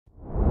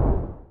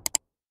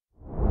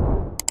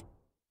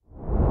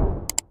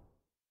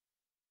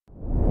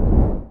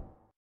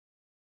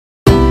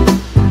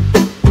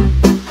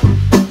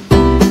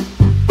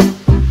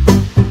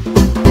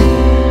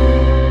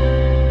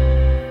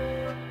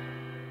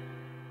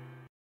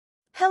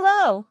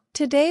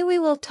Today we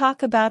will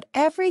talk about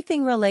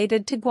everything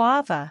related to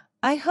guava.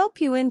 I hope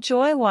you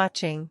enjoy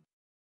watching.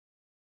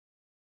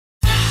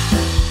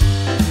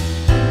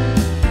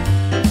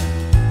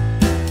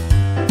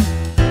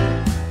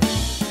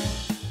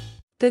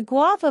 The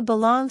guava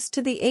belongs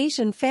to the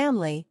Asian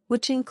family,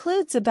 which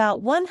includes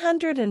about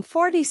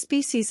 140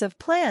 species of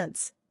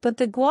plants, but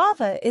the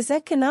guava is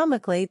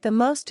economically the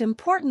most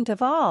important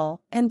of all,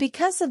 and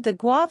because of the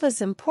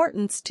guava's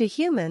importance to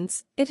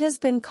humans, it has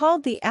been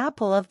called the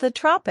apple of the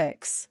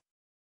tropics.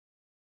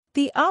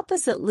 The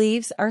opposite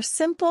leaves are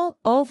simple,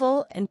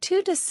 oval, and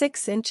 2 to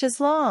 6 inches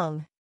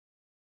long.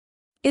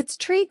 Its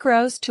tree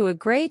grows to a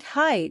great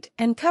height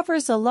and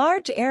covers a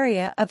large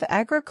area of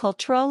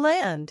agricultural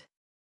land.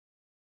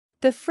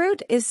 The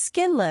fruit is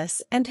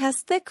skinless and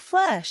has thick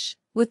flesh,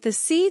 with the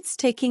seeds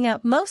taking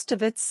up most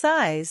of its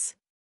size.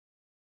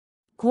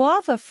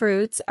 Guava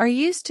fruits are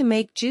used to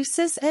make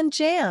juices and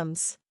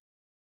jams.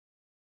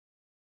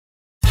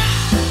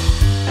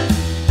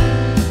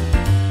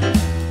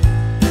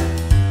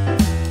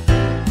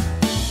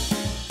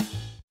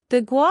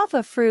 The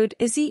guava fruit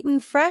is eaten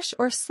fresh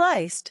or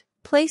sliced,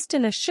 placed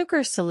in a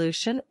sugar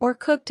solution or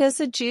cooked as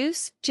a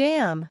juice,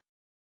 jam.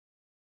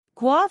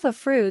 Guava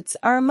fruits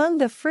are among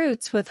the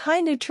fruits with high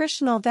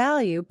nutritional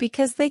value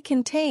because they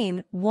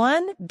contain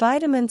 1.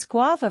 Vitamins.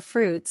 Guava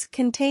fruits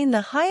contain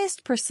the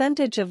highest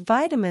percentage of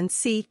vitamin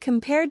C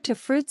compared to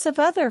fruits of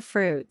other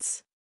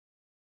fruits.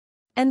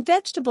 And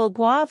vegetable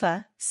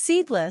guava,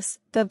 seedless,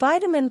 the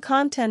vitamin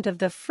content of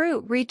the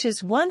fruit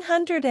reaches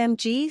 100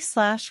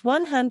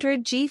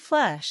 mg/100 g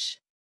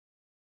flesh.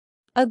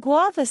 A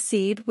guava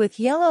seed with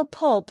yellow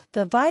pulp,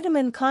 the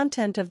vitamin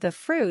content of the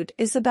fruit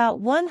is about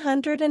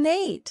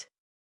 108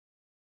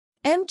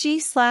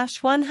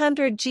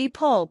 mg/100 g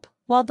pulp,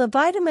 while the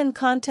vitamin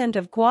content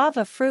of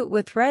guava fruit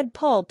with red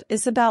pulp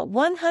is about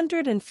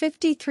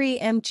 153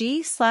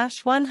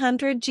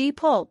 mg/100 g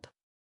pulp.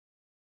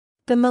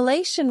 The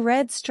Malaysian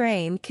red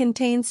strain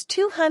contains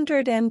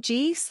 200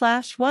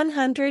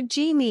 mg/100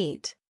 g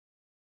meat.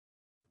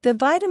 The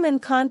vitamin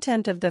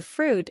content of the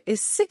fruit is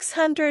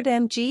 600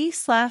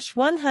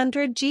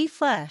 mg/100 g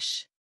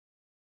flesh.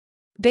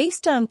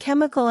 Based on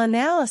chemical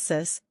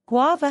analysis,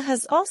 guava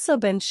has also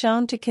been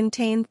shown to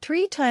contain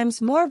 3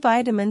 times more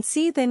vitamin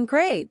C than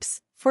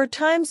grapes, 4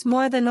 times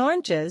more than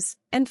oranges,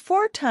 and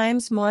 4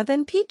 times more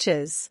than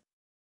peaches.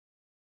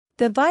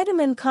 The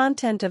vitamin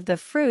content of the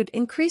fruit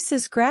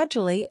increases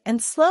gradually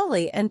and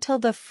slowly until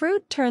the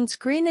fruit turns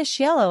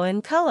greenish-yellow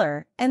in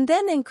color, and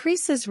then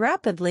increases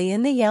rapidly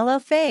in the yellow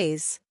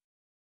phase.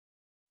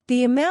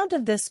 The amount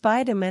of this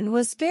vitamin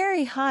was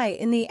very high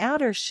in the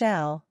outer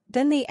shell,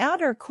 then the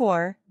outer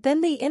core,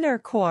 then the inner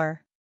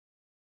core.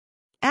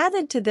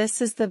 Added to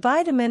this is the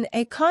vitamin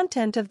A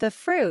content of the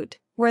fruit,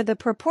 where the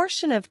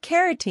proportion of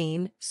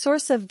carotene,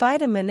 source of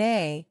vitamin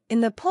A,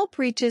 in the pulp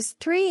reaches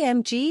 3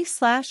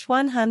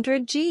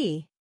 mg/100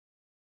 g.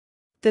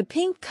 The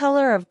pink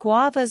color of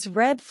guava's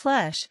red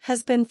flesh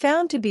has been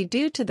found to be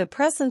due to the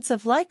presence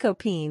of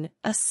lycopene,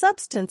 a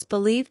substance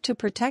believed to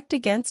protect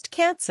against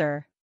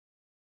cancer.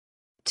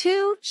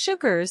 2.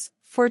 Sugars.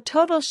 For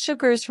total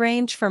sugars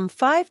range from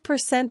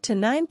 5% to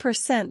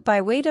 9%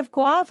 by weight of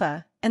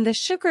guava, and the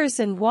sugars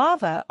in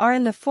guava are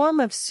in the form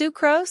of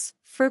sucrose,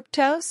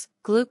 fructose,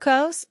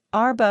 glucose,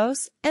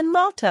 arbose, and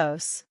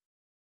maltose.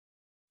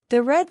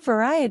 The red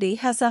variety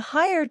has a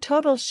higher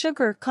total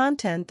sugar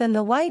content than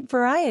the white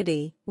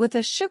variety, with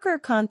a sugar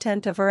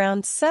content of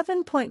around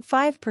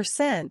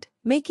 7.5%,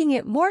 making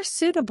it more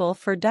suitable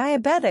for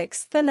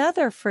diabetics than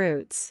other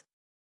fruits.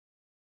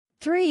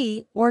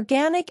 3.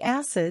 Organic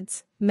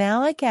acids.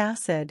 Malic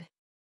acid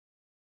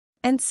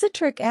and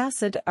citric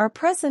acid are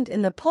present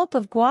in the pulp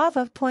of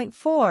guava.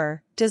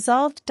 4.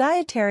 Dissolved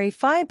dietary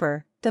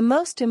fiber. The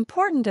most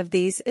important of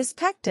these is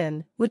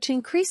pectin, which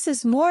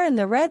increases more in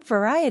the red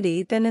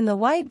variety than in the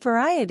white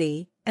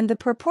variety, and the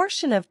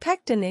proportion of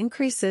pectin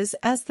increases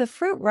as the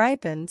fruit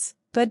ripens,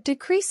 but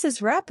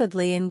decreases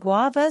rapidly in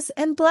guavas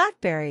and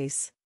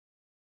blackberries.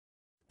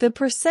 The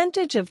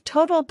percentage of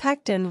total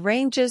pectin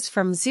ranges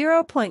from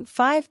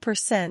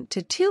 0.5%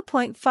 to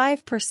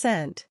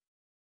 2.5%.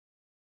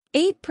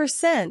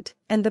 8%,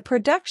 and the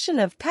production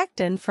of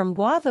pectin from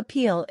guava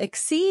peel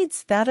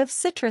exceeds that of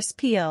citrus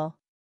peel.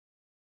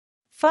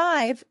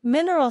 5.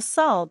 Mineral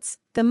salts.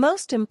 The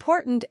most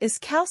important is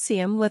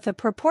calcium with a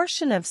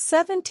proportion of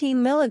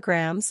 17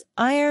 mg,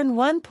 iron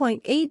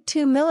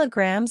 1.82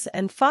 mg,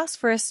 and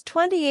phosphorus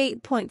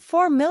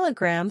 28.4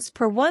 mg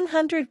per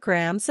 100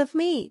 grams of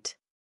meat.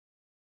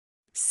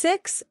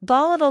 6.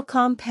 Volatile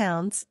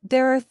compounds.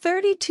 There are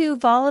 32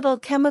 volatile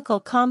chemical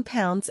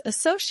compounds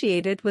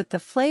associated with the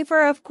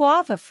flavor of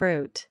guava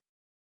fruit.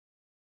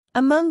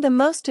 Among the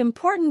most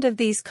important of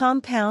these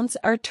compounds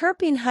are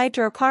terpene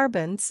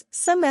hydrocarbons,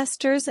 some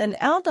esters and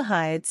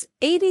aldehydes,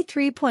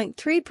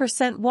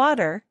 83.3%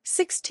 water,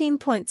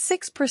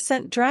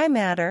 16.6% dry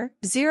matter,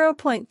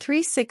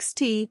 0.36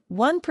 T,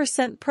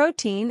 1%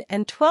 protein,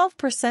 and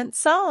 12%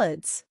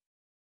 solids.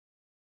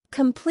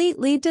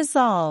 Completely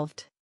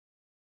dissolved.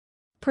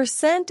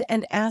 percent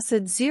and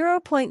acid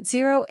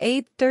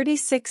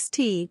 0.0836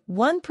 T,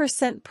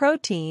 1%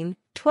 protein,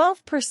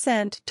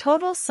 12%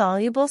 total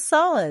soluble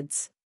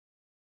solids.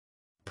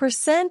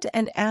 Percent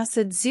and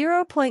acid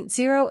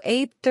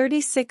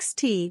 0.0836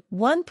 T,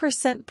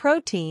 1%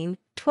 protein,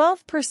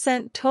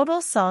 12%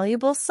 total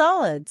soluble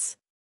solids.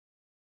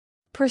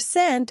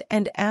 Percent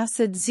and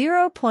acid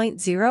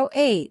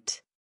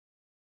 0.08.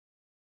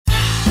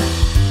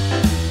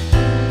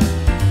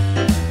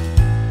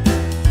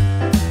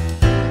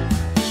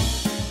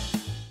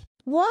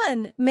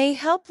 1. May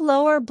help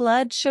lower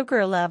blood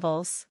sugar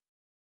levels.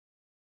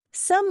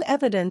 Some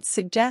evidence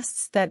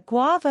suggests that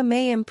guava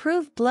may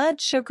improve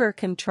blood sugar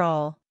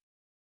control.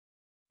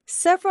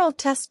 Several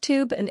test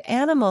tube and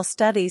animal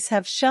studies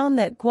have shown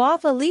that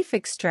guava leaf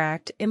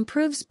extract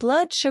improves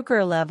blood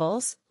sugar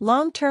levels,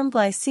 long-term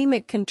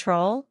glycemic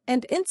control,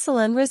 and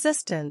insulin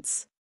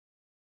resistance.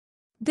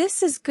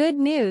 This is good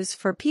news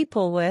for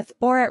people with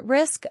or at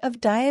risk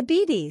of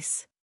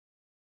diabetes.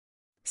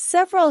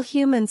 Several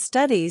human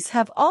studies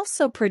have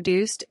also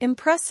produced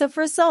impressive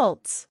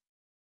results.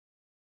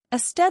 A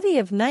study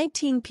of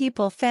 19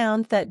 people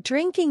found that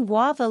drinking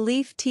guava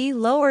leaf tea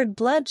lowered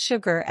blood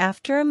sugar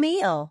after a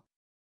meal.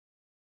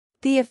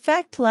 The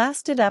effect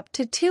lasted up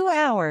to 2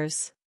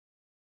 hours.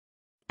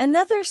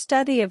 Another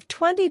study of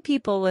 20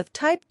 people with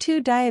type 2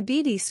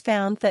 diabetes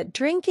found that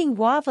drinking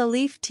guava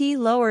leaf tea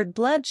lowered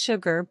blood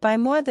sugar by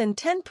more than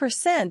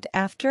 10%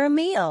 after a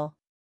meal.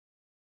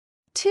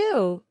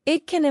 2.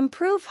 It can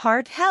improve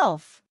heart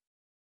health.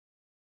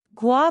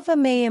 Guava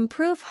may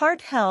improve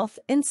heart health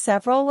in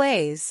several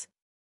ways.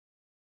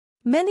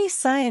 Many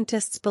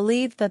scientists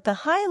believe that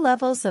the high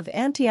levels of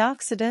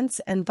antioxidants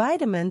and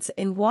vitamins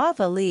in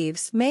guava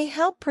leaves may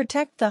help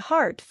protect the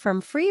heart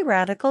from free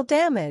radical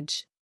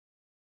damage.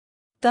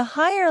 The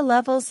higher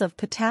levels of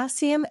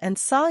potassium and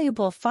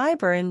soluble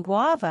fiber in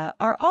guava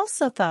are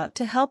also thought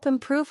to help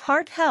improve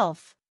heart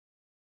health.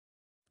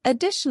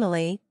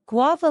 Additionally,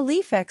 guava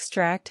leaf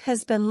extract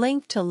has been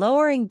linked to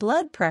lowering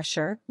blood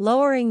pressure,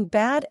 lowering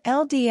bad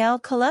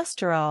LDL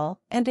cholesterol,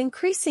 and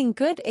increasing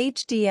good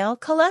HDL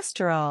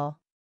cholesterol.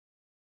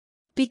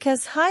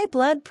 Because high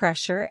blood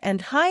pressure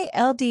and high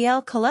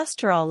LDL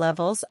cholesterol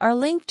levels are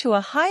linked to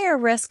a higher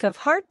risk of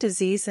heart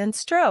disease and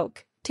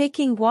stroke,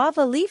 taking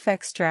guava leaf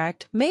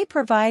extract may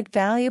provide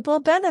valuable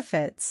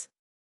benefits.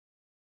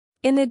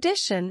 In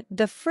addition,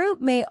 the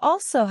fruit may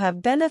also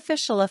have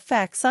beneficial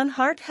effects on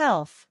heart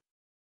health.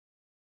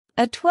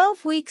 A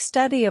 12-week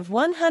study of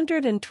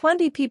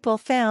 120 people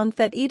found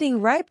that eating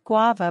ripe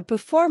guava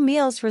before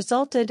meals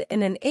resulted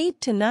in an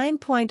 8 to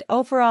 9-point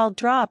overall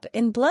drop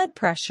in blood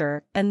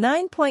pressure, a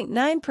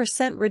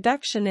 9.9%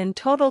 reduction in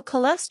total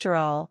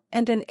cholesterol,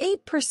 and an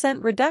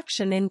 8%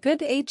 reduction in good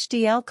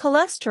HDL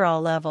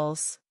cholesterol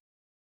levels.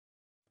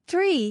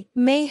 3.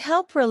 May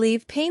help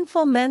relieve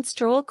painful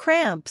menstrual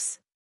cramps.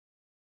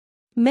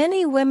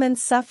 Many women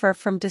suffer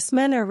from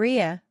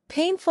dysmenorrhea,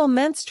 painful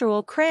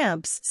menstrual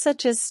cramps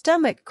such as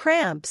stomach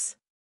cramps.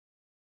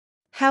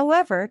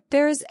 However,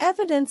 there is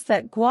evidence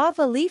that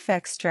guava leaf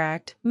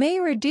extract may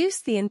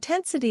reduce the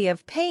intensity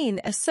of pain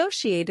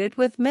associated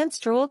with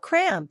menstrual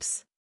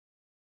cramps.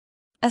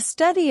 A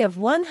study of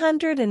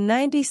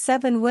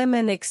 197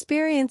 women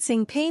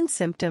experiencing pain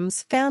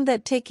symptoms found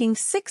that taking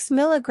 6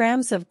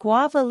 milligrams of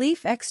guava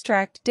leaf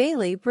extract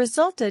daily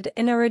resulted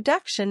in a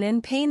reduction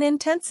in pain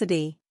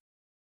intensity.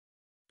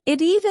 It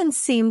even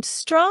seemed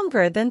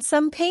stronger than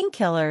some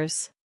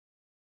painkillers.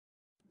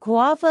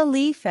 Guava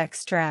leaf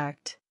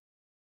extract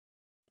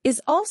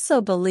is also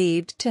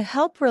believed to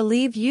help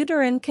relieve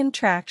uterine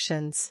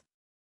contractions.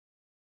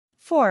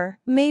 4.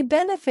 May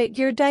benefit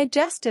your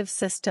digestive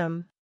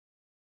system.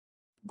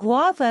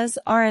 Guavas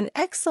are an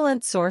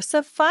excellent source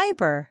of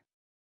fiber.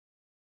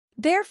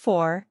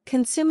 Therefore,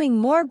 consuming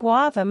more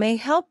guava may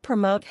help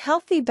promote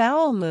healthy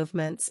bowel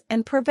movements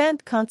and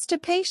prevent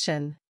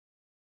constipation.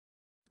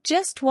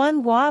 Just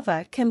one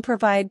guava can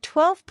provide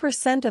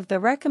 12% of the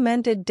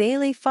recommended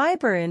daily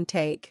fiber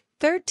intake,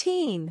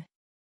 13.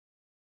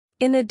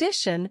 In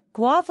addition,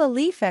 guava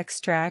leaf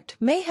extract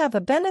may have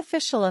a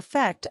beneficial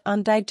effect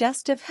on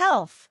digestive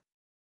health.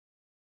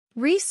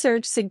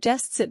 Research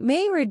suggests it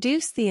may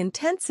reduce the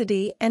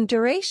intensity and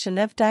duration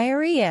of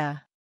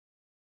diarrhea.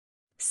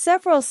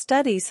 Several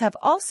studies have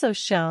also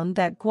shown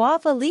that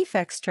guava leaf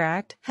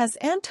extract has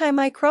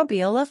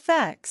antimicrobial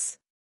effects.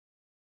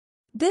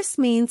 This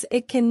means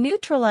it can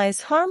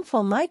neutralize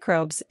harmful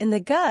microbes in the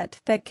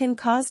gut that can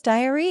cause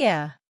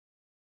diarrhea.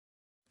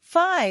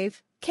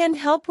 5. Can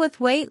help with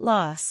weight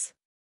loss.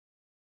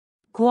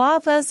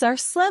 Guavas are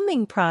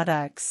slimming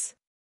products.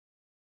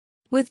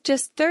 With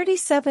just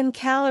 37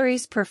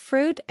 calories per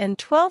fruit and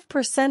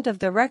 12% of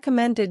the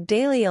recommended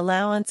daily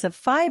allowance of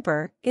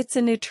fiber, it's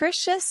a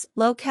nutritious,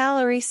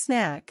 low-calorie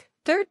snack.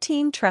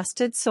 13.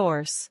 Trusted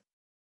source.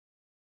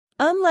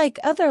 Unlike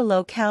other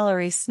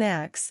low-calorie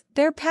snacks,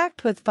 they're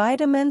packed with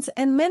vitamins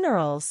and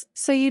minerals,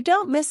 so you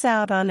don't miss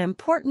out on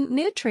important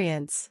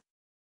nutrients.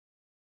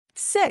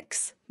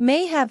 6.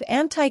 May have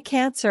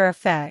anti-cancer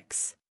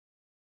effects.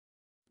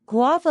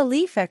 Guava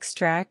leaf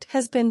extract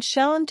has been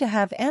shown to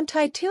have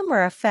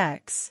anti-tumor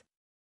effects.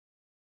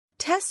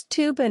 Test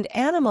tube and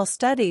animal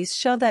studies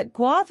show that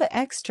guava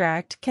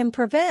extract can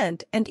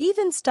prevent and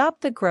even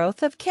stop the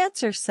growth of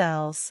cancer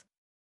cells.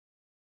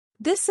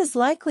 This is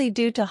likely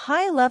due to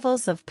high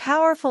levels of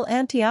powerful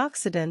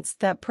antioxidants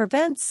that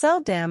prevent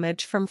cell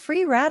damage from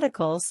free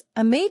radicals,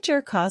 a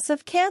major cause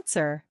of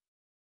cancer.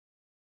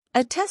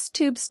 A test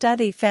tube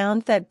study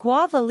found that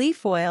guava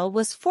leaf oil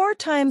was 4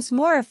 times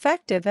more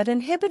effective at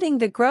inhibiting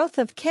the growth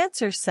of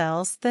cancer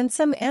cells than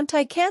some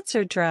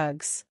anti-cancer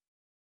drugs.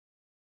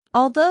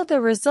 Although the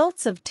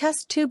results of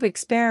test tube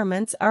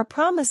experiments are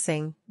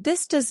promising,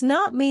 this does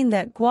not mean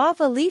that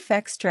guava leaf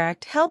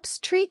extract helps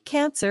treat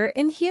cancer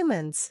in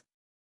humans.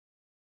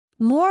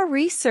 More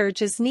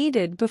research is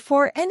needed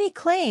before any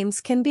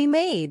claims can be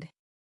made.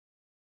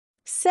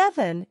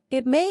 7.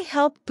 It may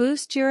help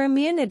boost your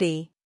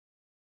immunity.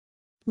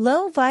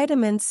 Low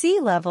vitamin C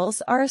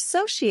levels are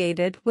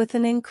associated with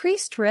an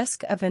increased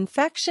risk of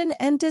infection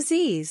and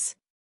disease.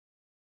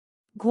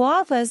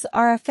 Guavas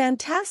are a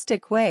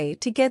fantastic way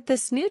to get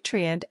this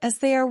nutrient as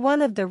they are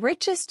one of the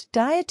richest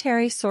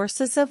dietary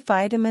sources of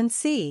vitamin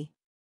C.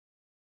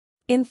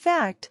 In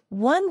fact,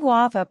 one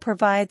guava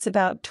provides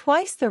about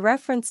twice the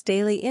reference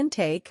daily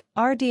intake,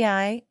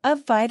 RDI,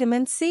 of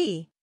vitamin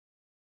C.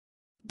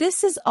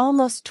 This is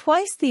almost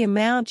twice the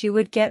amount you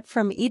would get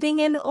from eating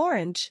an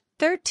orange.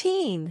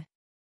 13.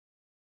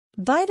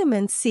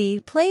 Vitamin C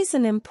plays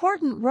an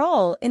important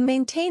role in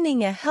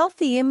maintaining a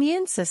healthy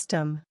immune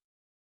system.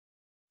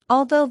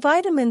 Although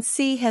vitamin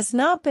C has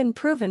not been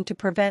proven to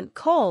prevent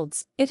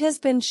colds, it has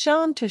been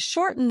shown to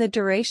shorten the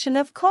duration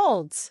of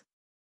colds.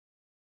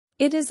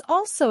 It is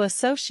also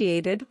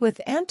associated with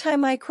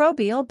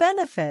antimicrobial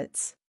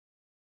benefits.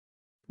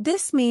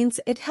 This means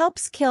it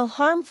helps kill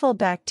harmful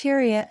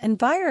bacteria and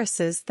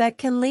viruses that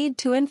can lead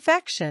to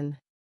infection.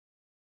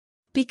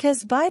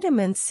 Because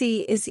vitamin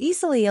C is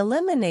easily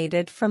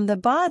eliminated from the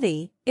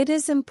body, it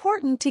is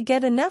important to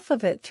get enough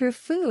of it through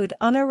food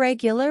on a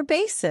regular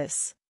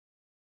basis.